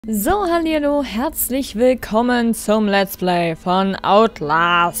So, hallihallo, herzlich willkommen zum Let's Play von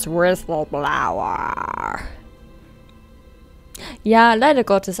Outlast Whistleblower. Ja, leider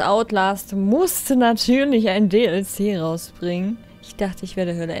Gottes, Outlast musste natürlich ein DLC rausbringen. Ich dachte, ich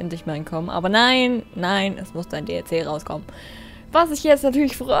werde Hölle endlich mal kommen, aber nein, es musste ein DLC rauskommen. Was ich jetzt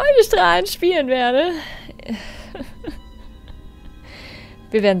natürlich freudestrahlend spielen werde.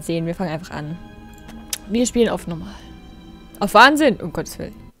 Wir werden sehen, wir fangen einfach an. Wir spielen auf normal. Auf Wahnsinn, um Gottes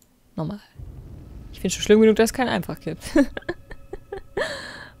Willen. Normal. Ich finde es schon schlimm genug, dass es keinen einfach gibt.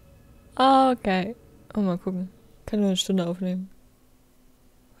 Okay. Oh, mal gucken. Kann nur eine Stunde aufnehmen.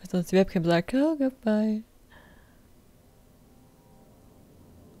 Weil sonst die Webcam sagt, oh, goodbye.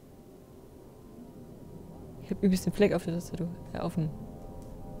 Ich habe übelst den Fleck auf der Tastatur. Ja, auf dem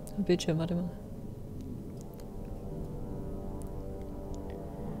Bildschirm, warte mal.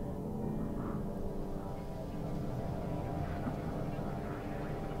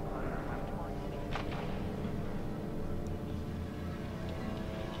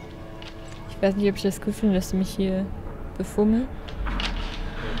 Ich weiß nicht, ob ich das gut finde, dass du mich hier befummel.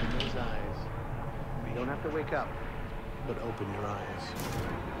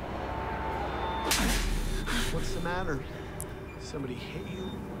 What's the matter? Somebody hit you?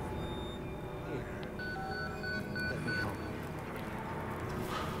 Here. Let me help you.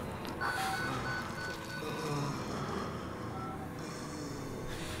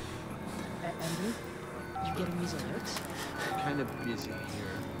 Andrew? You getting these alerts? Kind of busy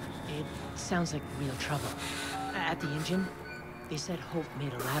here. It sounds like real trouble. At the engine, they said Hope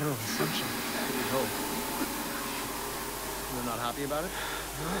made a lateral assumption. Hope. You're not happy about it?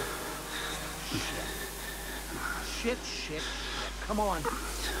 No. Shit. Come on.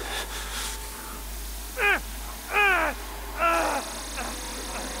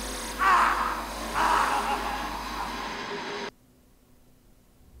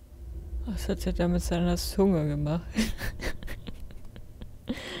 Was hat er da mit seiner Zunge gemacht?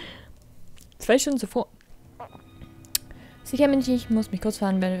 2 Stunden zuvor. Sie kennen mich nicht, ich muss mich kurz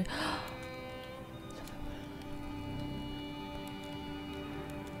fahren, wenn...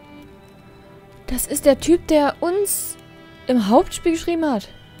 Das ist der Typ, der uns im Hauptspiel geschrieben hat.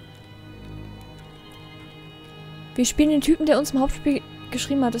 Wir spielen den Typen, der uns im Hauptspiel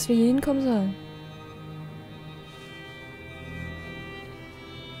geschrieben hat, dass wir hier hinkommen sollen.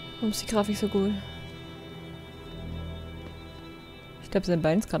 Warum ist die Grafik so gut? Ich glaube, sein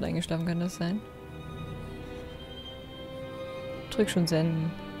Bein ist gerade eingeschlafen, kann das sein? Drück schon senden.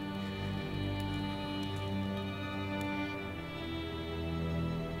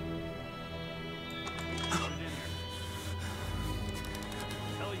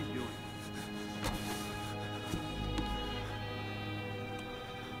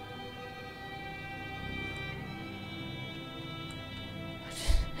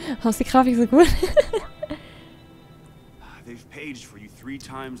 Warum ist die Grafik so gut? They've paged for you 3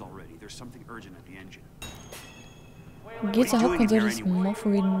 times already. There's something urgent at the engine. Geht zur Hauptkonsole des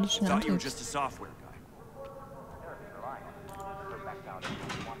morphogenischen Thought you were Antriebs. just a software guy.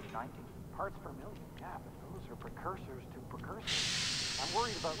 Parts per million, yeah, but those are precursors to precursors. I'm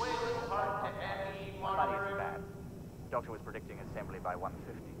worried about... Money is bad. Doctor was predicting assembly by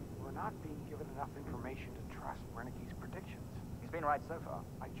 150. We're not being given enough information to trust Wernicke's predictions. He's been right so far.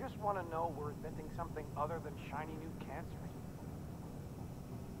 I just want to know we're inventing something other than shiny new cancers.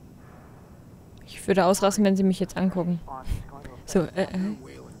 Ich würde ausrasten, wenn sie mich jetzt angucken. So, Why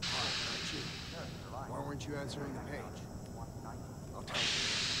weren't you answering the page? I'll tell you.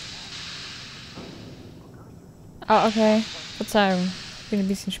 Ah, okay. Verzeihung. Ich bin ein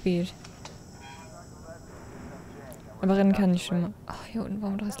bisschen spät. Aber rennen kann ich schon mal. Ach, hier unten war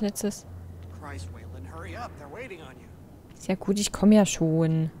noch das letztes. Christ, Waylon, hurry up. They're waiting on you. Ist ja gut, ich komme ja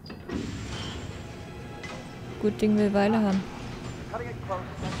schon. Gut Ding will Weile haben.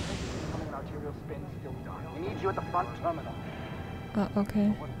 Ah,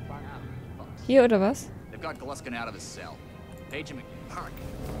 okay. Hier oder was?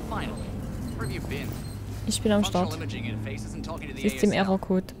 Ich bin am Start. System Error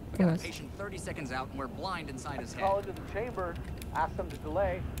Code. Was?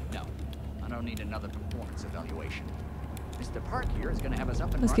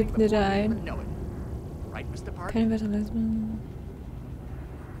 Was gibt denn da ein? Keine weitere Lesung.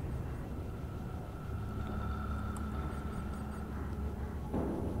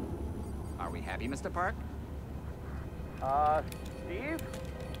 Are we happy, Mr. Park? Steve?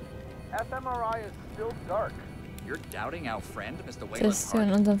 fMRI is still dark. You're doubting our friend, Mr. Das Wayland ist ja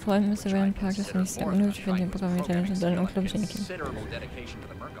an unserem Freund Mr. Wayland Park, das finde ich sehr unnötig, wenn die Programmierer und seine unglaubliche Energie. Considerable dedication to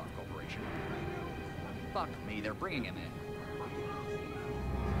the Murkoff Corporation. Fuck me, they're bringing him in.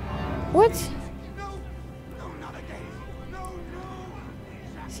 What?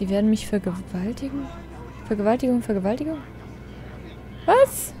 Sie werden mich vergewaltigen? Vergewaltigung, Vergewaltigung?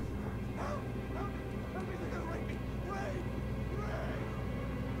 Was?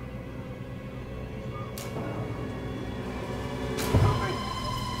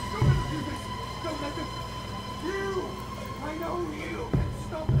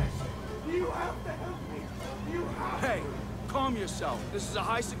 Hey, calm yourself. This is a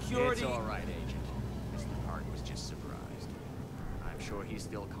high security. It's all right, Agent. Mr. Park was just surprised. I'm sure he's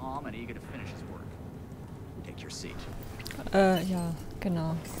still calm and eager to finish his work. Take your seat. Ja,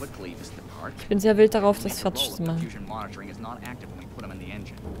 genau. Quickly, Mr. Park. Ich bin sehr wild darauf, das fertig zu machen. Fusion monitoring is not active when we put him in the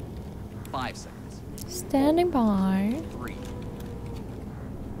engine. 5 seconds. Standing by. 3.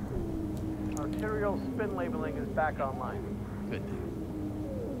 Arterial spin labeling is back online. Good.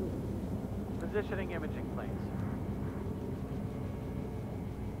 Positioning imaging planes.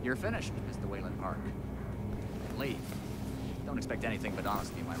 You're finished, Mr. Wayland Park. Leave. Don't expect anything but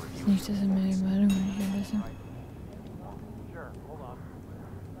honesty in my review. Nicht, dass er mir die Meinung nicht wissen. Sure, hold on.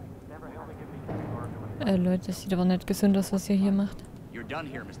 Never held to give me Leute, das sieht aber nicht gesund aus, was ihr hier macht. You're done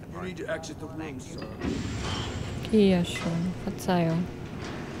here, Mr. You Park. need to exit the room, sir. Okay, ja schon. Verzeihung.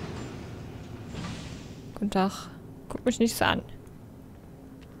 Guten Tag. Guck mich nicht so an.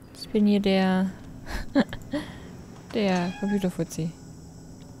 Ich bin hier der... der Computerfuzzi.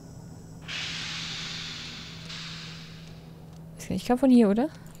 Ich kam von hier, oder?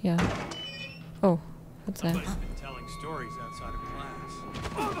 Ja. Oh, Verzeihung.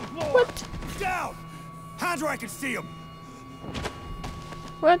 What? Down! Hands where I can see him!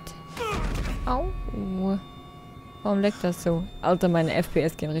 What? Au. Warum leckt das so? Alter, meine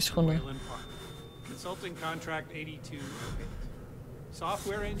FPS gehen richtig runter. Consulting contract 82.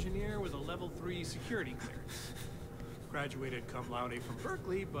 Software engineer with a level 3 security clearance. Graduated cum laude from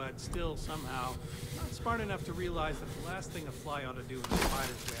Berkeley, but still somehow not smart enough to realize that the last thing a fly ought to do in the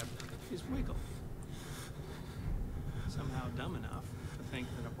spider's web is wiggle. Somehow dumb enough to think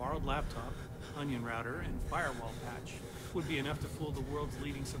that a borrowed laptop, onion router, and firewall patch would be enough to fool the world's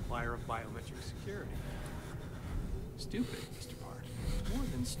leading supplier of biometric security. Stupid, Mr. Park. More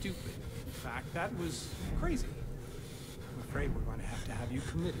than stupid. In fact, that was crazy. I'm afraid we're going to have you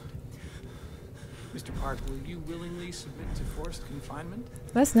committed. Mr. Park, will you willingly submit to forced confinement?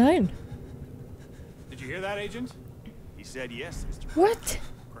 Was? Nein. Did you hear that, Agent? He said yes, Mr. What?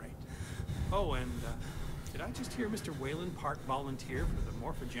 Great. Oh, and did I just hear Mr. Wayland Park volunteer for the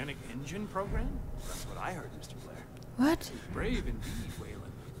morphogenic engine program? That's what I heard, Mr. Blair. What? Brave indeed,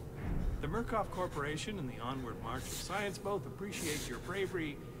 Wayland. The Murkoff Corporation and the Onward March of Science both appreciate your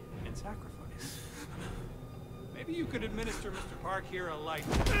bravery and sacrifice. Maybe you could administer Mr. Park here a light.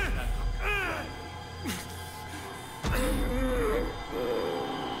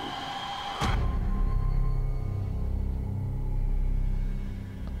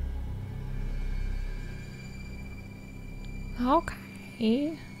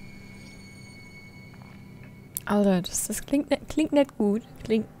 Okay. Alter, das klingt nicht gut.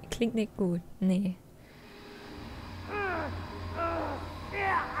 Klingt nicht gut. Nee.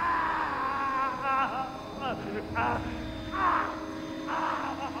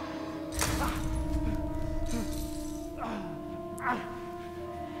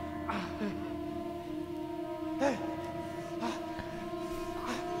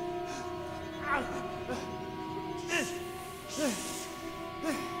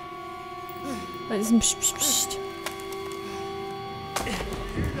 Was ist ein Psst, Psst, Psst?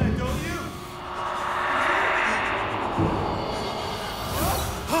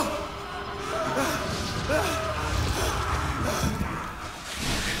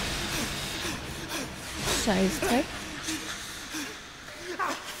 Scheißdreck.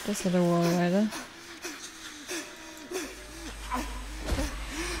 Das war der Wallrider.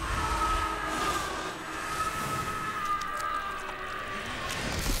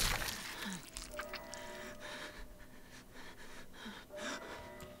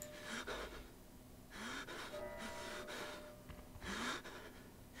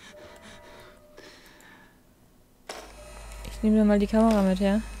 Ich nehme mir mal die Kamera mit,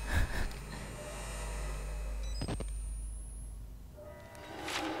 ja?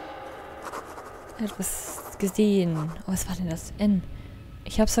 Etwas gesehen. Oh, was war denn das? N.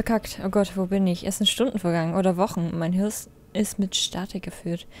 Ich hab's verkackt. Oh Gott, wo bin ich? Es sind Stunden vergangen oder Wochen. Mein Hirn ist mit Statik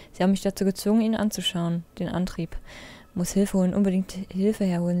geführt. Sie haben mich dazu gezwungen, ihn anzuschauen. Den Antrieb. Muss Hilfe holen, unbedingt Hilfe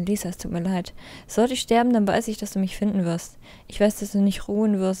herholen. Lisa, es tut mir leid. Sollte ich sterben, dann weiß ich, dass du mich finden wirst. Ich weiß, dass du nicht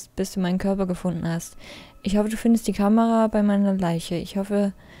ruhen wirst, bis du meinen Körper gefunden hast. Ich hoffe, du findest die Kamera bei meiner Leiche. Ich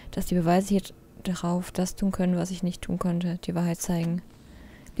hoffe, dass die Beweise hier darauf das tun können, was ich nicht tun konnte. Die Wahrheit zeigen.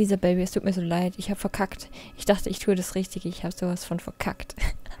 Lisa Baby, es tut mir so leid. Ich habe verkackt. Ich dachte, ich tue das Richtige. Ich habe sowas von verkackt.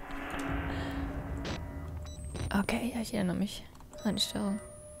 Okay, ja, ich erinnere mich. Einstellung.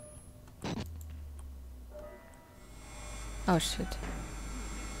 Oh, shit.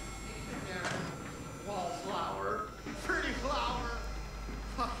 Wallflower. Pretty flower.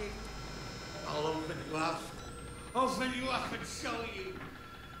 Fucking. I'll open you up. Open you up and show you.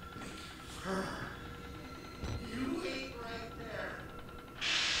 You ain't right there.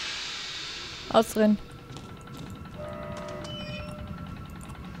 Ausdrehen.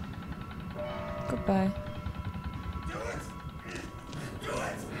 Goodbye. Do it. Do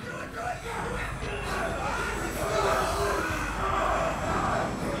it. Do it. Do it.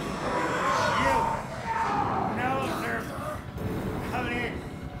 You know they're coming in.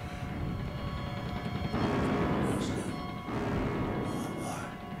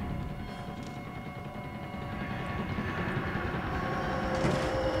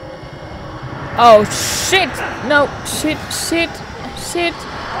 Oh, shit! No, shit, shit, shit.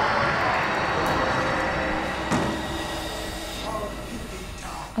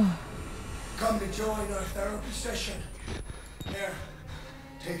 Oh. Come to join our therapy session. Here,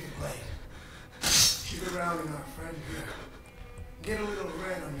 take the blade. Keep it rounding our friend here. Get a little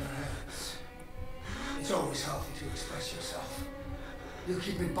red on your hands. It's always healthy to express yourself. You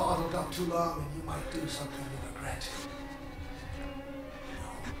keep it bottled up too long and you might do something you regret.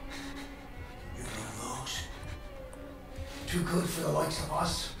 You're one of those. Too good for the likes of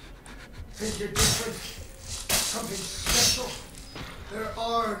us. Think you're different? Something special? There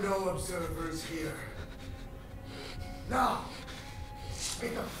are no observers here. Now,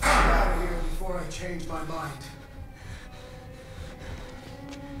 get the fuck out of here before I change my mind.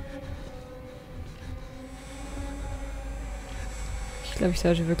 Ich glaube, ich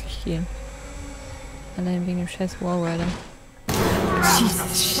sollte wirklich gehen. Allein wegen dem scheiß Wallrider.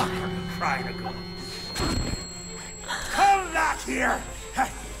 Jesus. Come back here!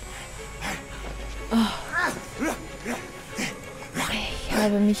 Ich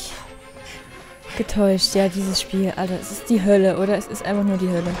habe mich getäuscht. Ja, dieses Spiel. Alter, es ist die Hölle, oder? Es ist einfach nur die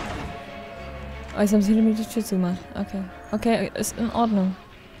Hölle. Oh, jetzt haben sie hinter mir die Tür zugemacht. Okay. Okay, ist in Ordnung.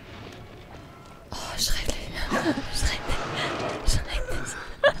 Oh, schrecklich. Schrecklich. Schrecklich.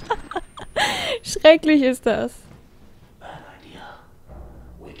 Schrecklich ist das. Bad idea.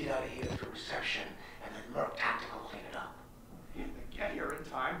 We get out of here through reception and then Merc Tactical clean it up. If they get here in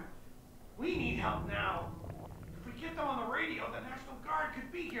time, we need help now. If we get them on the radio, the National Guard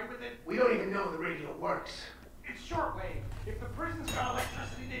could be here with it. We don't even know the radio works. It's shortwave. If the prison's got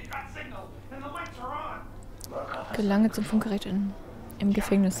electricity, they've got signal, and the lights are on. Gelange zum Funkgerät im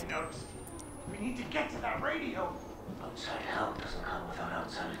Gefängnis. I noticed. We need to get to that radio. Outside help doesn't come without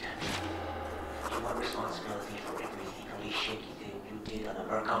outside attention. You want responsibility for every legally shaky thing you did on the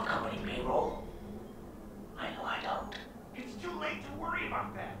Mercom Company payroll? I know I don't. It's too late to worry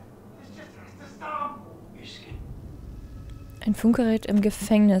about that. This just has to stop. You're scared. Ein Funkgerät im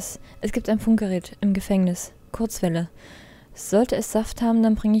Gefängnis. Es gibt ein Funkgerät im Gefängnis. Kurzwelle. Sollte es Saft haben,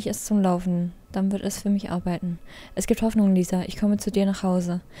 dann bringe ich es zum Laufen. Dann wird es für mich arbeiten. Es gibt Hoffnung, Lisa. Ich komme zu dir nach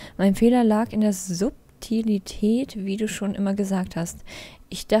Hause. Mein Fehler lag in der Subtilität, wie du schon immer gesagt hast.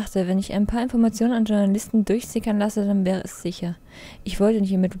 Ich dachte, wenn ich ein paar Informationen an Journalisten durchsickern lasse, dann wäre es sicher. Ich wollte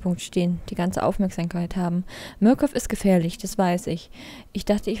nicht im Mittelpunkt stehen, die ganze Aufmerksamkeit haben. Murkoff ist gefährlich, das weiß ich. Ich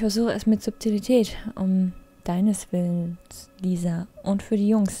dachte, ich versuche es mit Subtilität, um deines Willens, Lisa, und für die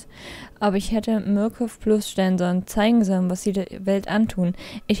Jungs. Aber ich hätte Murkoff bloßstellen sollen, zeigen sollen, was sie der Welt antun.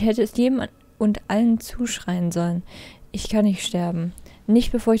 Ich hätte es jedem und allen zuschreien sollen. Ich kann nicht sterben.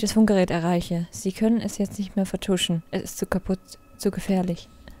 Nicht bevor ich das Funkgerät erreiche. Sie können es jetzt nicht mehr vertuschen. Es ist zu kaputt, zu gefährlich.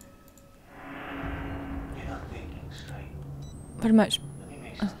 Warte mal.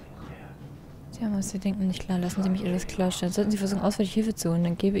 Sie haben was, Sie denken nicht klar. Lassen Sie mich etwas klarstellen. Sollten Sie versuchen, ausweichend Hilfe zu holen,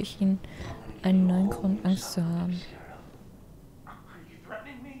 dann gebe ich Ihnen einen neuen Grund, Angst zu haben.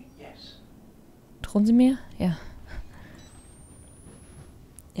 Drohen Sie mir? Ja.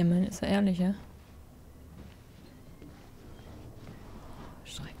 Ja, man ist ja ehrlich, ja?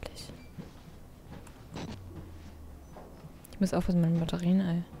 Schrecklich. Ich muss aufpassen mit meinen Batterien,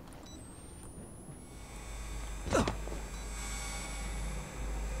 ey.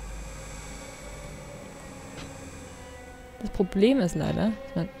 Das Problem ist leider,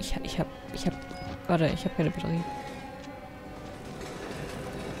 ich hab keine Batterie.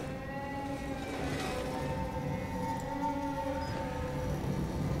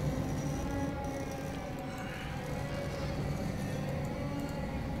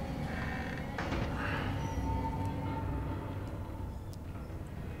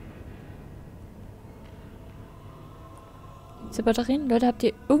 Diese Batterien? Leute, habt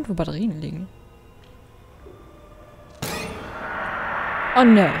ihr irgendwo Batterien liegen? Oh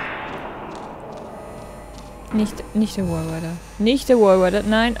ne. Nicht der Wallrider. Nicht der Wallrider.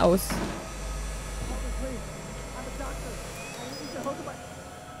 Nein, aus.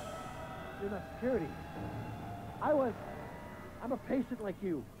 I'm a patient like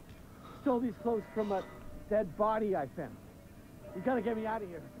you. Stole these clothes from a dead body I found. You gotta get me out of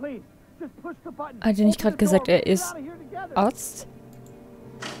here. Please, just push the button. Hat er nicht gerade gesagt, er ist Arzt?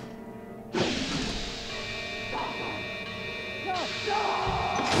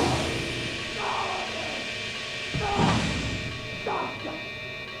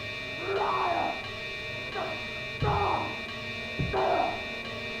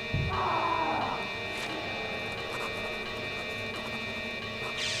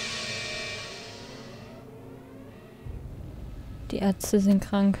 Die Ärzte sind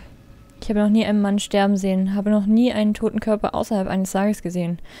krank. Ich habe noch nie einen Mann sterben sehen, habe noch nie einen toten Körper außerhalb eines Sarges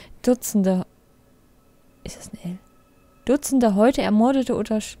gesehen. Dutzende... Ist das ein L? Dutzende heute ermordete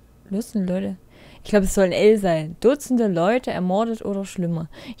oder... Dutzende Leute... Ich glaube, es soll ein L sein. Dutzende Leute ermordet oder schlimmer.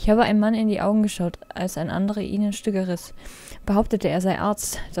 Ich habe einem Mann in die Augen geschaut, als ein anderer ihn in Stücke riss. Behauptete, er sei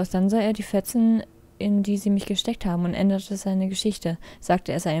Arzt. Doch dann sah er die Fetzen, in die sie mich gesteckt haben, und änderte seine Geschichte.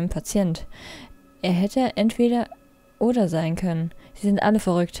 Sagte, er sei ein Patient. Er hätte entweder... oder sein können. Sie sind alle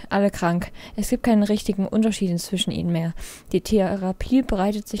verrückt, alle krank. Es gibt keinen richtigen Unterschied zwischen ihnen mehr. Die Therapie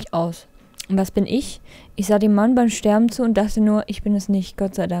breitet sich aus. Und was bin ich? Ich sah dem Mann beim Sterben zu und dachte nur, ich bin es nicht,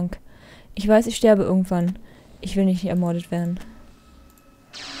 Gott sei Dank. Ich weiß, ich sterbe irgendwann. Ich will nicht ermordet werden.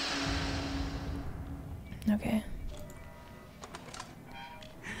 Okay.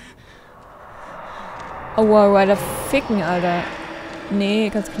 Oh wow, weiter ficken, Alter.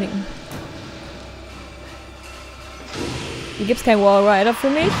 Nee, kannst knicken. Hier gibt's kein Wallrider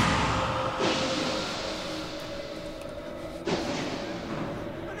für mich.